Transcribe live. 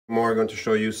More going to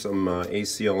show you some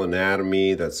ACL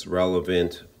anatomy that's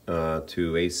relevant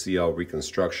to ACL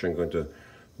reconstruction. I'm going to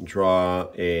draw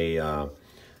a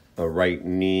right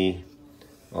knee.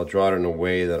 I'll draw it in a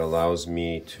way that allows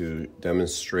me to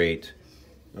demonstrate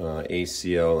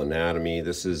ACL anatomy.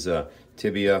 This is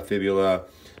tibia, fibula,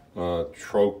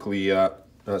 trochlea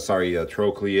of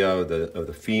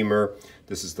the femur.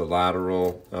 This is the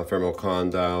lateral femoral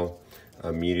condyle,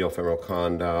 medial femoral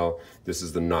condyle. This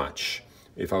is the notch.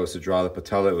 If I was to draw the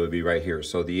patella, it would be right here.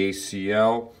 So the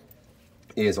ACL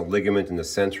is a ligament in the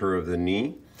center of the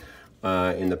knee.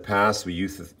 In the past, we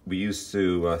used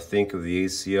to think of the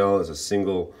ACL as a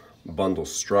single bundle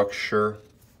structure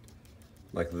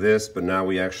like this, but now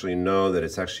we actually know that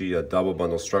it's actually a double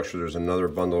bundle structure. There's another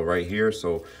bundle right here.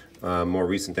 So more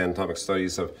recent anatomic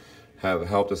studies have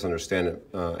helped us understand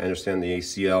the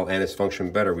ACL and its function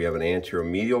better. We have an anterior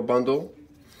medial bundle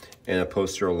and a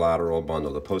posterior lateral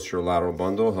bundle. The posterior lateral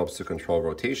bundle helps to control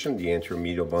rotation. The anterior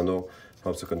medial bundle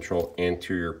helps to control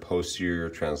anterior posterior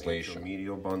translation. The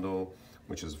medial bundle,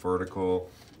 which is vertical,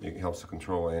 it helps to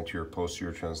control anterior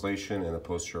posterior translation, and the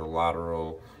posterior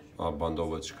lateral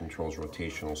bundle, which controls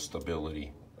rotational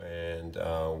stability. And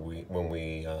when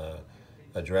we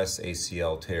address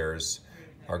ACL tears,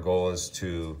 our goal is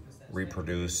to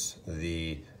reproduce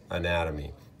the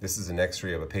anatomy. This is an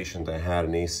x-ray of a patient that had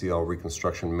an ACL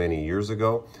reconstruction many years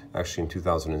ago, actually in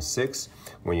 2006.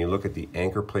 When you look at the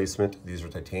anchor placement, these are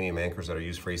titanium anchors that are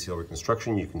used for ACL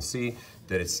reconstruction. You can see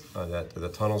that that the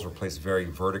tunnels were placed very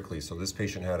vertically. So this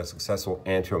patient had a successful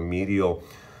anteromedial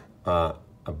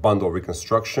bundle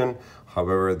reconstruction.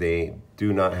 However, they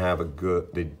do not have a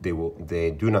good they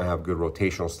do not have good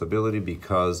rotational stability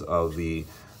because of the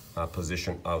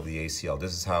position of the ACL.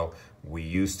 This is how we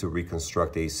used to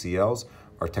reconstruct ACLs.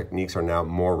 Our techniques are now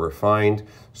more refined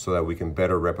so that we can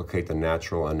better replicate the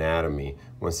natural anatomy.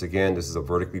 Once again, this is a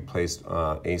vertically placed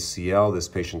ACL. This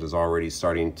patient is already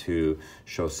starting to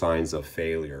show signs of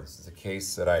failure. This is a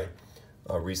case that I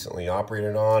recently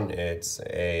operated on. It's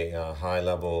a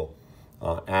high-level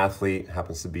athlete,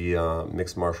 happens to be a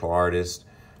mixed martial artist.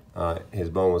 His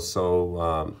bone was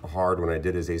so hard when I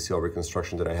did his ACL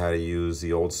reconstruction that I had to use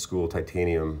the old school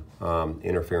titanium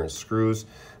interference screws.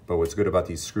 But what's good about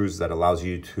these screws is that allows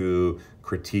you to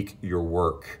critique your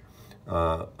work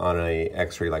on an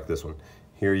x-ray like this one.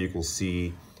 Here you can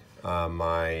see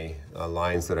my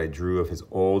lines that I drew of his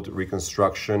old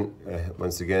reconstruction.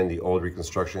 Once again, the old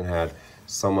reconstruction had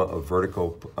somewhat of vertical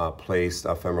placed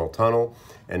femoral tunnel,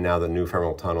 and now the new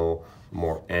femoral tunnel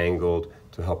more angled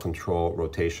to help control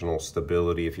rotational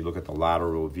stability. If you look at the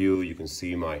lateral view, you can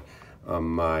see my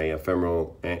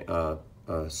femoral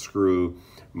screw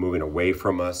moving away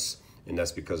from us, and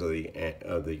that's because of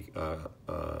the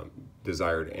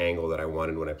desired angle that I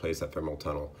wanted when I placed that femoral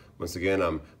tunnel. Once again,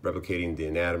 I'm replicating the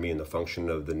anatomy and the function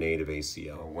of the native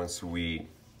ACL. Once we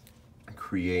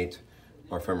create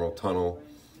our femoral tunnel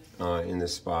in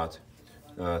this spot,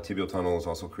 tibial tunnel is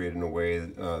also created in a way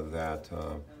that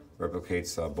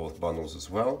replicates both bundles as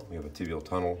well. We have a tibial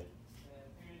tunnel.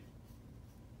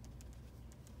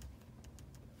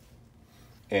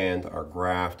 And our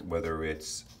graft, whether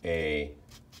it's a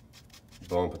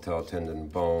bone patella tendon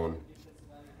bone,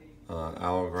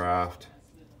 allograft,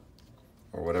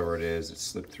 or whatever it is, it's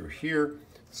slipped through here,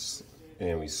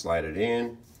 and we slide it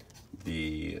in.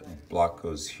 The block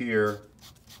goes here,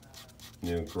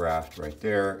 new graft right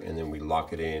there, and then we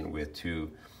lock it in with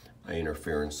two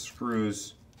interference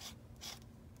screws,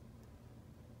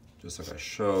 just like I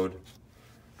showed.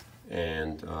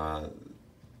 And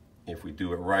if we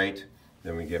do it right,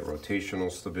 then we get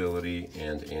rotational stability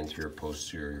and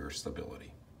anterior-posterior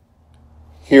stability.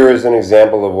 Here is an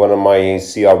example of one of my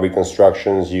ACL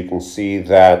reconstructions. You can see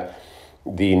that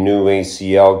the new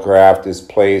ACL graft is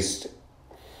placed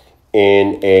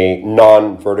in a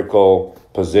non-vertical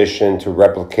position to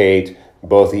replicate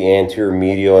both the anterior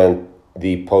medial and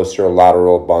the posterior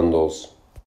lateral bundles.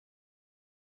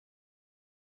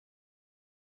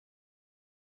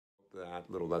 That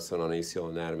little lesson on ACL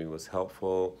anatomy was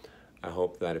helpful. I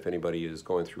hope that if anybody is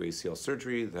going through ACL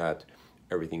surgery, that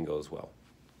everything goes well.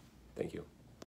 Thank you.